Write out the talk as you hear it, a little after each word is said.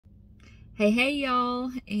Hey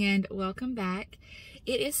y'all, and welcome back.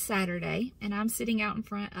 It is Saturday and I'm sitting out in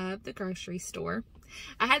front of the grocery store.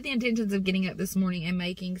 I had the intentions of getting up this morning and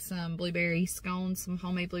making some blueberry scones, some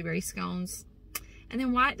homemade blueberry scones, and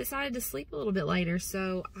then Wyatt decided to sleep a little bit later,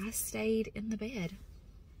 so I stayed in the bed.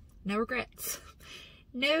 No regrets.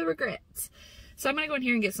 No regrets. So I'm gonna go in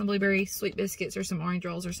here and get some blueberry sweet biscuits or some orange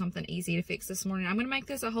rolls or something easy to fix this morning. I'm gonna make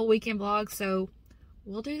this a whole weekend vlog, so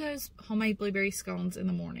we'll do those homemade blueberry scones in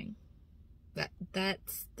the morning.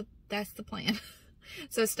 That's the plan.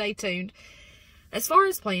 So stay tuned. As far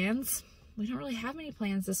as plans, we don't really have many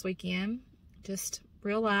plans this weekend. Just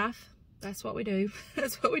real life. That's what we do.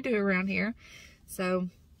 That's what we do around here. So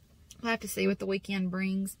we'll have to see what the weekend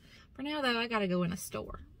brings. For now though, I gotta go in a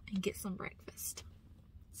store and get some breakfast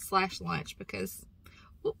 / lunch, because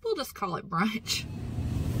we'll just call it brunch.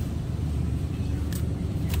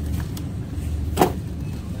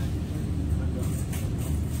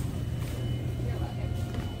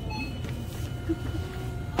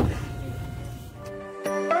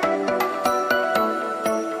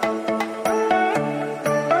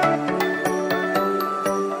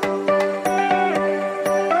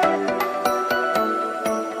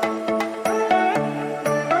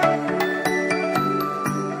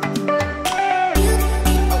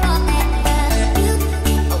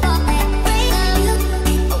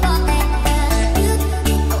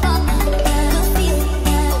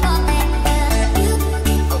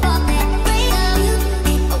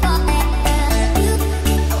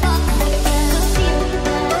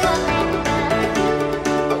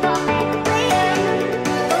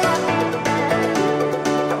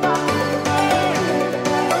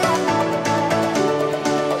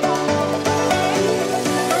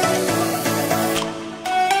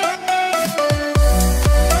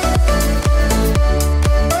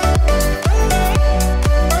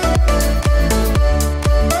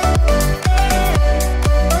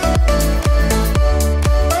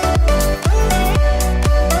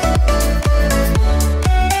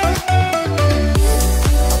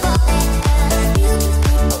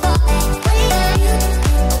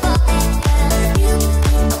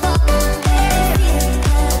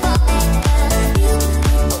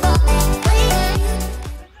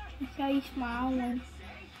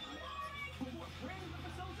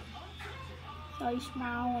 Are you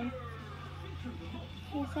smiling?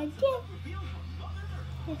 Yes, I did.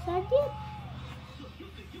 Yes, I did.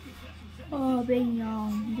 Oh, big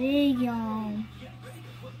yawn. Big yawn.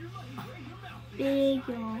 Big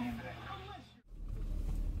yawn.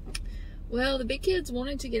 Well, the big kids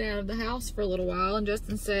wanted to get out of the house for a little while, and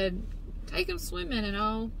Justin said, take them swimming and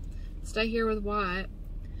I'll stay here with Wyatt.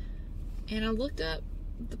 And I looked up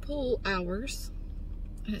the pool hours,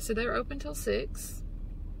 and it said they were open till 6.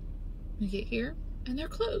 We get here and they're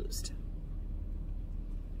closed.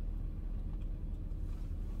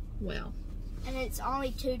 Well. And it's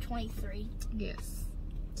only 2:23. Yes,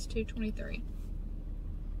 it's 2:23.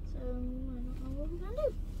 So I don't know what we're gonna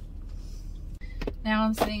do. Now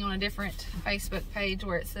I'm sitting on a different Facebook page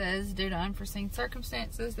where it says, due to unforeseen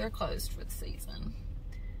circumstances, they're closed for the season.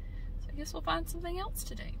 So I guess we'll find something else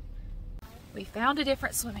to do. We found a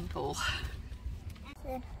different swimming pool.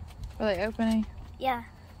 Yeah. Are they opening? Yeah,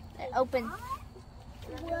 they're open.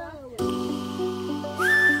 Whoa.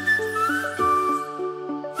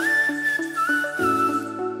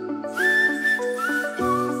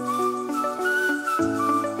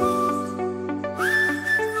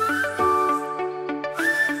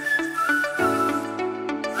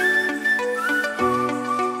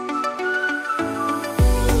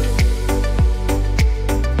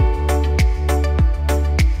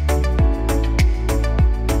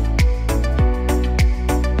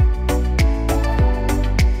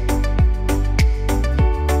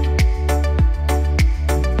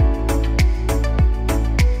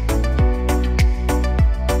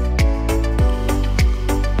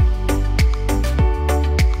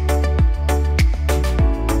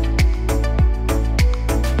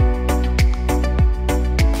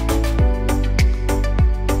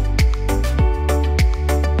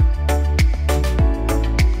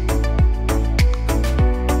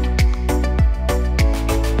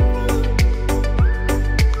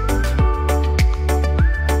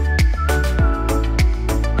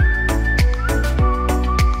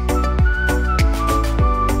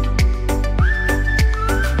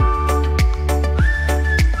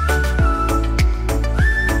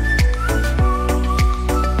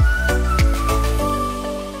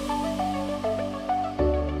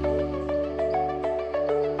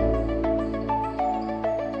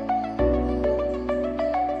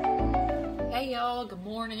 Hey y'all, good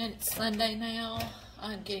morning. It's Sunday now.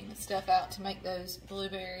 on getting the stuff out to make those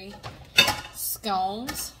blueberry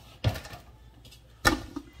scones.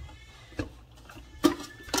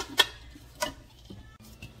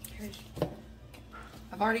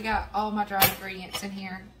 I've already got all my dry ingredients in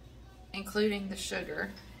here, including the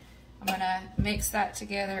sugar. I'm gonna mix that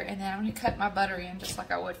together, and then I'm gonna cut my butter in just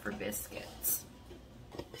like I would for biscuits.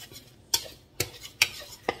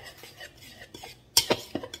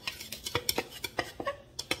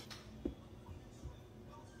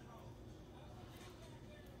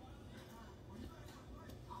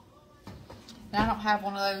 Now I don't have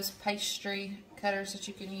one of those pastry cutters that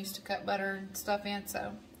you can use to cut butter and stuff in,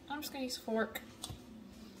 so I'm just gonna use a fork.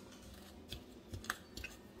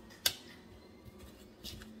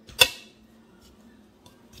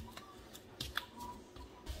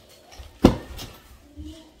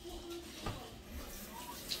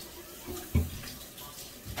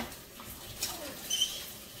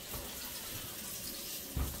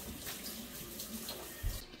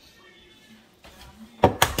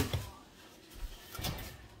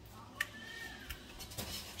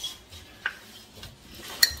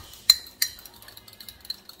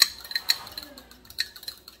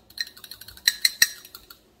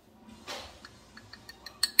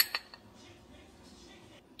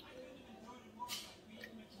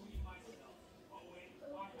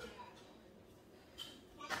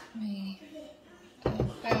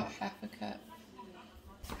 About half a cup.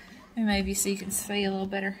 And maybe so you can see a little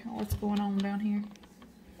better what's going on down here.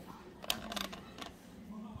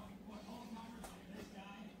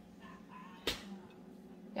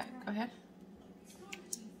 Yeah, go ahead.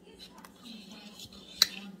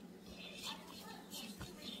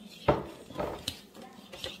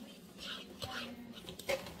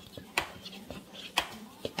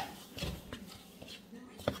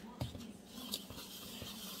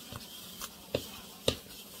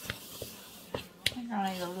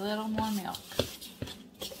 I need a little more milk.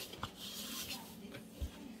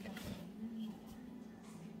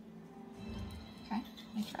 Okay,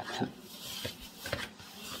 let me try that.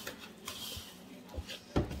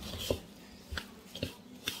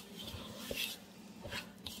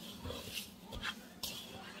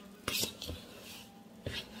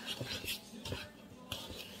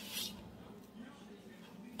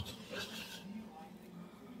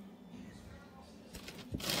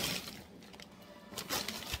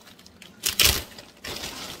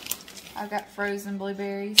 I've got frozen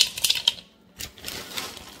blueberries.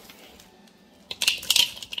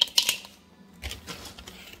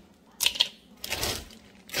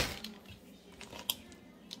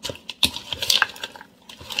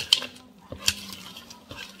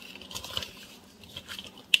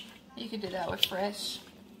 You could do that with fresh,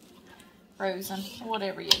 frozen,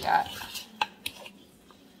 whatever you got.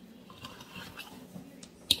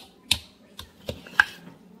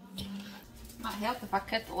 Might help if I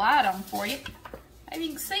cut the light on for you. Maybe you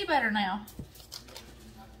can see better now.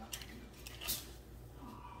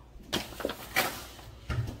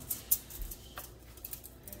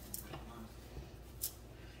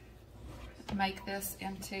 Make this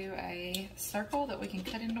into a circle that we can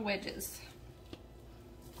cut into wedges.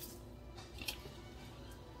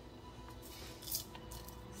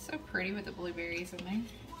 So pretty with the blueberries in there.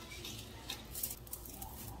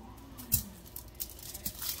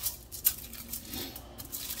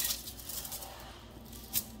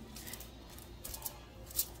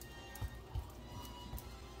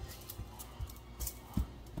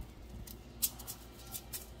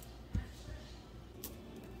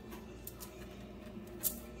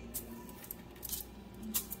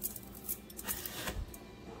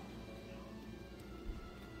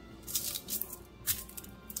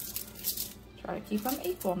 Try to keep them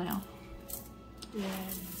equal now. Yeah.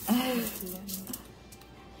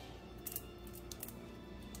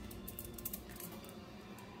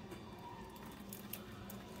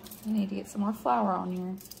 You need to get some more flour on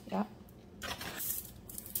here. Yep.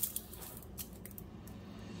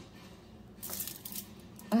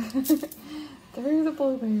 Through the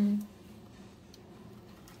blueberry.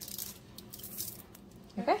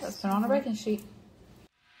 Okay, let's put it on a baking sheet.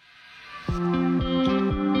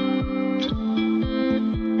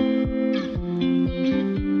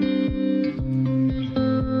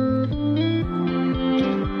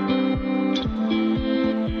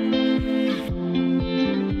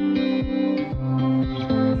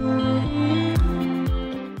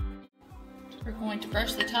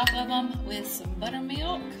 Brush the top of them with some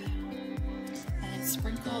buttermilk and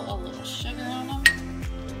sprinkle a little sugar on them.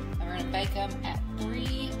 And we're going to bake them at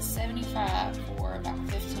 375 for about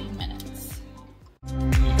 15 minutes.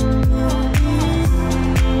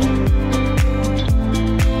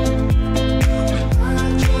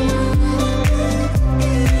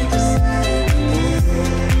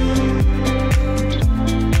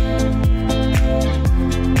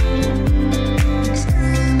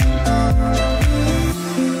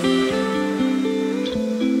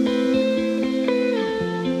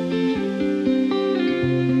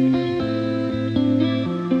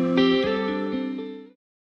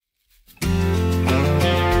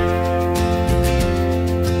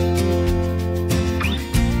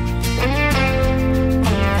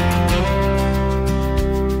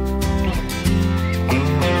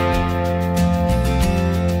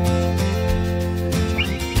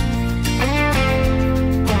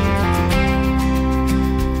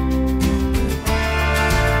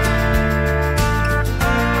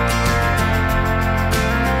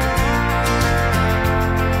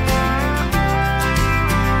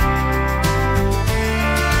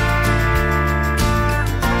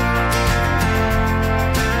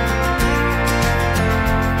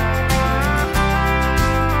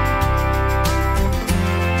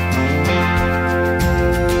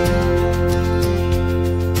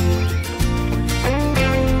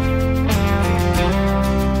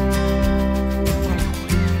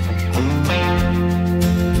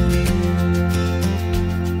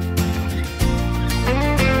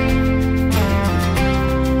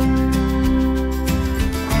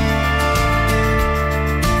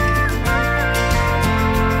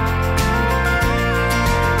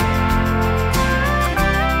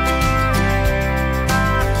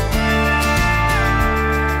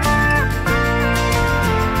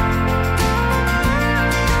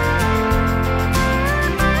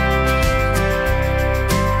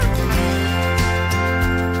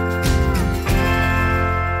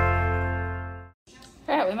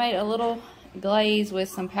 we made a little glaze with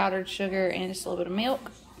some powdered sugar and just a little bit of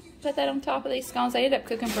milk. Put that on top of these scones. They ended up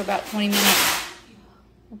cooking for about 20 minutes.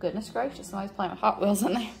 Oh, goodness gracious, somebody's playing with Hot Wheels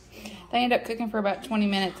in there. They ended up cooking for about 20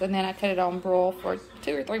 minutes, and then I cut it on broil for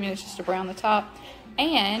 2 or 3 minutes just to brown the top.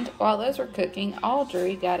 And while those were cooking,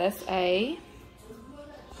 Audrey got us a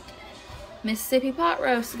Mississippi pot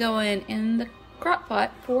roast going in the crock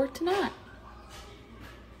pot for tonight.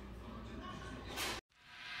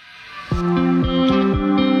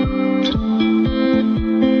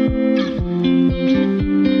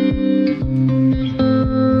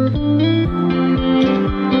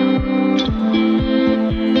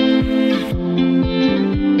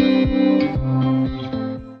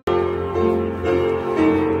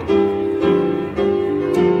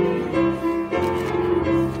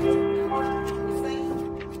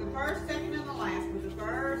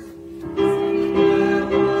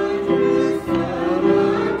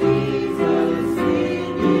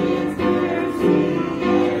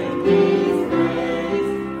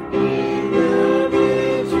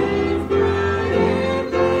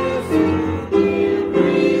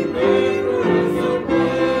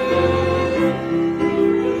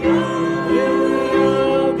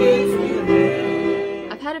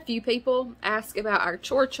 Few people ask about our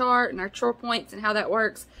chore chart and our chore points and how that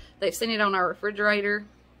works. They've seen it on our refrigerator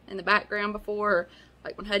in the background before,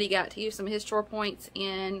 like when Huddy got to use some of his chore points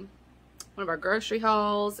in one of our grocery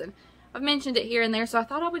hauls, and I've mentioned it here and there, so I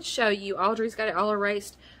thought I would show you. Audrey's got it all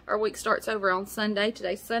erased. Our week starts over on Sunday.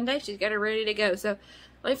 Today's Sunday. She's got it ready to go. So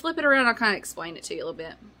let me flip it around. I'll kind of explain it to you a little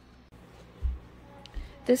bit.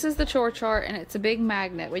 This is the chore chart, and it's a big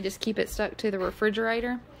magnet. We just keep it stuck to the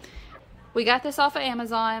refrigerator. We got this off of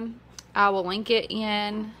Amazon. I will link it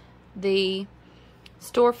in the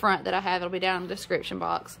storefront that I have. It'll be down in the description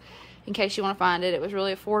box in case you want to find it. It was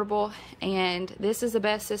really affordable, and this is the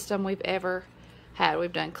best system we've ever had.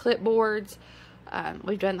 We've done clipboards.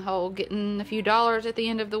 We've done the whole getting a few dollars at the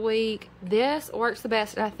end of the week. This works the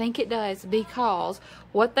best, and I think it does because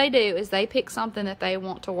what they do is they pick something that they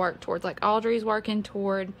want to work towards. Like Audrey's working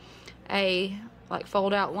toward a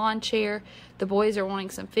fold out lawn chair. The boys are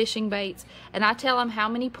wanting some fishing baits, and I tell them how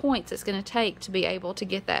many points it's going to take to be able to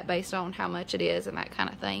get that based on how much it is and that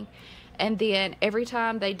kind of thing. And then every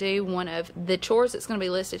time they do one of the chores that's going to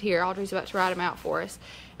be listed here, Audrey's about to write them out for us.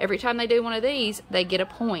 Every time they do one of these, they get a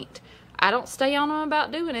point. I don't stay on them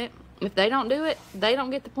about doing it. If they don't do it, they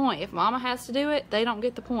don't get the point. If Mama has to do it, they don't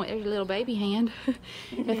get the point. There's a little baby hand.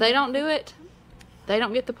 If they don't do it, they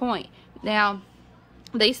don't get the point. Now,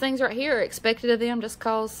 these things right here are expected of them just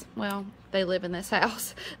cause, well, they live in this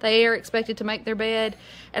house. They are expected to make their bed.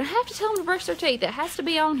 And I have to tell them to brush their teeth. It has to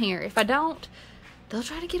be on here. If I don't, they'll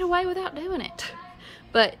try to get away without doing it.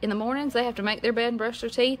 But in the mornings, they have to make their bed and brush their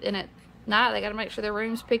teeth. And at night, they got to make sure their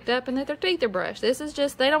room's picked up and that their teeth are brushed. This is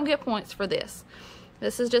just, they don't get points for this.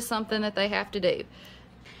 This is just something that they have to do.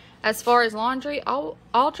 As far as laundry,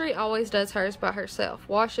 Audrey always does hers by herself.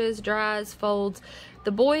 Washes, dries, folds.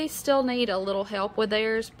 The boys still need a little help with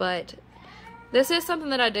theirs, but this is something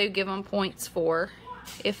that I do give them points for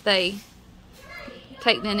if they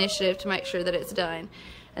take the initiative to make sure that it's done.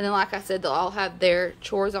 And then, like I said, they'll all have their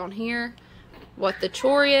chores on here, what the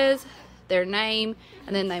chore is, their name,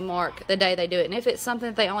 and then they mark the day they do it. And if it's something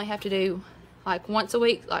that they only have to do like once a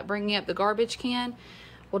week, like bringing up the garbage can,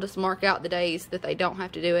 we'll just mark out the days that they don't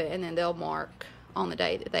have to do it, and then they'll mark on the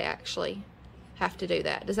day that they actually have to do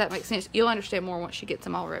that. Does that make sense? You'll understand more once she gets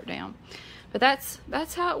them all wrote down. But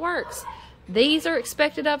that's how it works. These are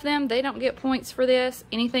expected of them. They don't get points for this.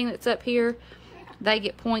 Anything that's up here, they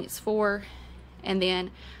get points for. And then,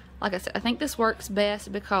 like I said, I think this works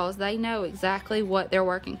best because they know exactly what they're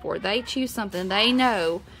working for. They choose something. They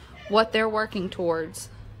know what they're working towards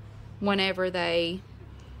whenever they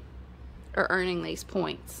are earning these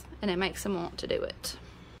points. And it makes them want to do it.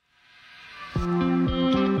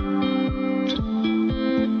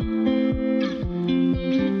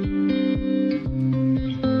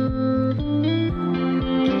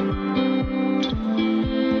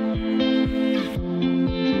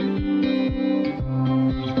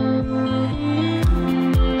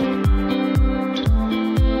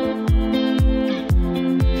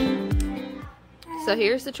 So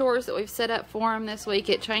here's the chores that we've set up for them this week.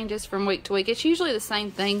 It changes from week to week. It's usually the same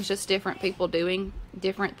things, just different people doing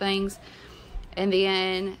different things. And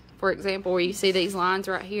then, for example, where you see these lines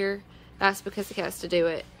right here, that's because he has to do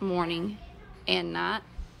it morning and night.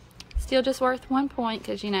 Still just worth 1 point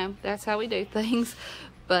because, you know, that's how we do things.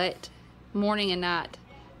 But morning and night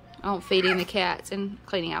on feeding the cats and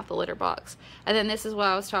cleaning out the litter box. And then this is what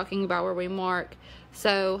I was talking about where we mark.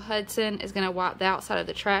 So Hudson is going to wipe the outside of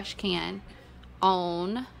the trash can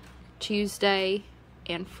on Tuesday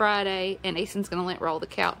and Friday, and Easton's gonna lint roll the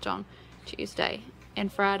couch on Tuesday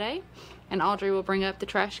and Friday, and Audrey will bring up the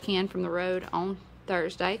trash can from the road on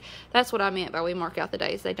Thursday. That's what I meant by we mark out the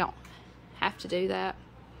days. They don't have to do that.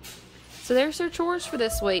 So there's their chores for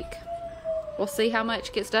this week. We'll see how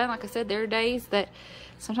much gets done. Like I said, there are days that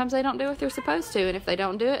sometimes they don't do what they're supposed to, and if they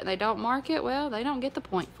don't do it and they don't mark it, well, they don't get the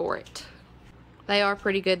point for it. They are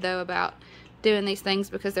pretty good though about doing these things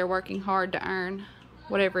because they're working hard to earn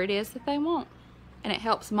whatever it is that they want, and it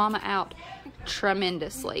helps Mama out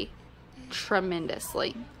tremendously.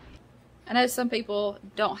 I know some people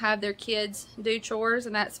don't have their kids do chores,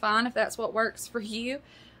 and that's fine if that's what works for you.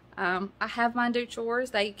 I have mine do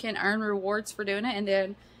chores. They can earn rewards for doing it, and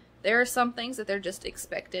then there are some things that they're just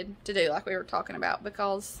expected to do, like we were talking about,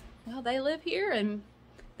 because, well, they live here and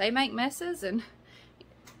they make messes and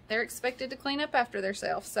they're expected to clean up after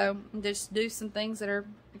themselves. So just do some things that are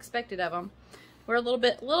expected of them. We're a little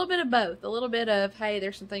bit of both. A little bit of, hey,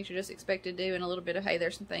 there's some things you're just expected to do, and a little bit of, hey,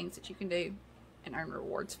 there's some things that you can do and earn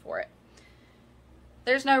rewards for it.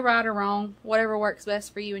 There's no right or wrong, whatever works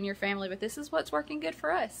best for you and your family, but this is what's working good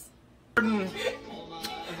for us.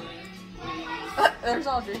 There's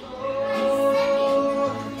Audrey.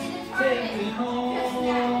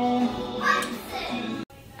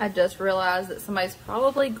 I just realized that somebody's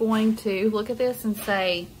probably going to look at this and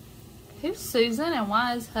say, who's Susan and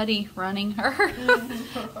why is Huddy running her?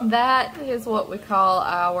 That is what we call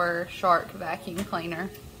our shark vacuum cleaner.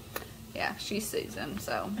 Yeah, she's Susan,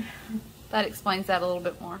 so that explains that a little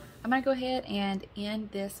bit more. I'm going to go ahead and end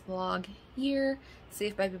this vlog here, see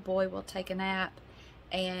if baby boy will take a nap,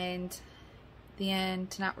 and then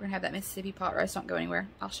tonight we're going to have that Mississippi pot roast. Don't go anywhere.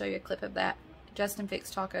 I'll show you a clip of that. Justin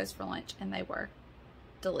fixed tacos for lunch, and they were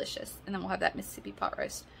delicious. And then we'll have that Mississippi pot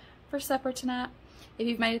roast for supper tonight. If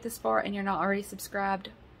you've made it this far and you're not already subscribed,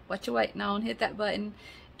 what you waiting on? Hit that button.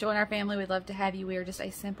 Join our family. We'd love to have you. We are just a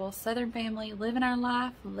simple Southern family, living our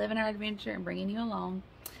life, living our adventure, and bringing you along.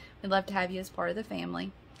 We'd love to have you as part of the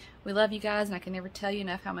family. We love you guys, and I can never tell you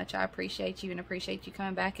enough how much I appreciate you and appreciate you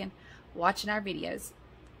coming back and watching our videos.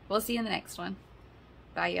 We'll see you in the next one.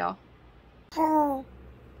 Bye, y'all. Oh.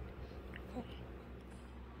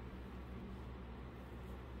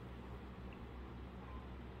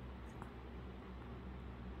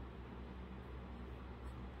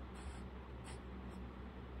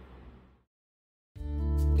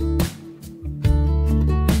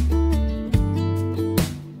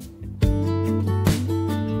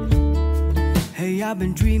 Hey, I've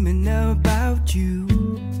been dreaming about you.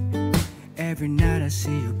 Every night I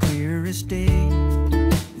see you clear as day.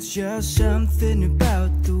 It's just something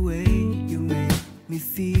about the way you make me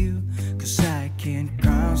feel, 'cause I can't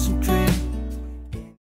concentrate.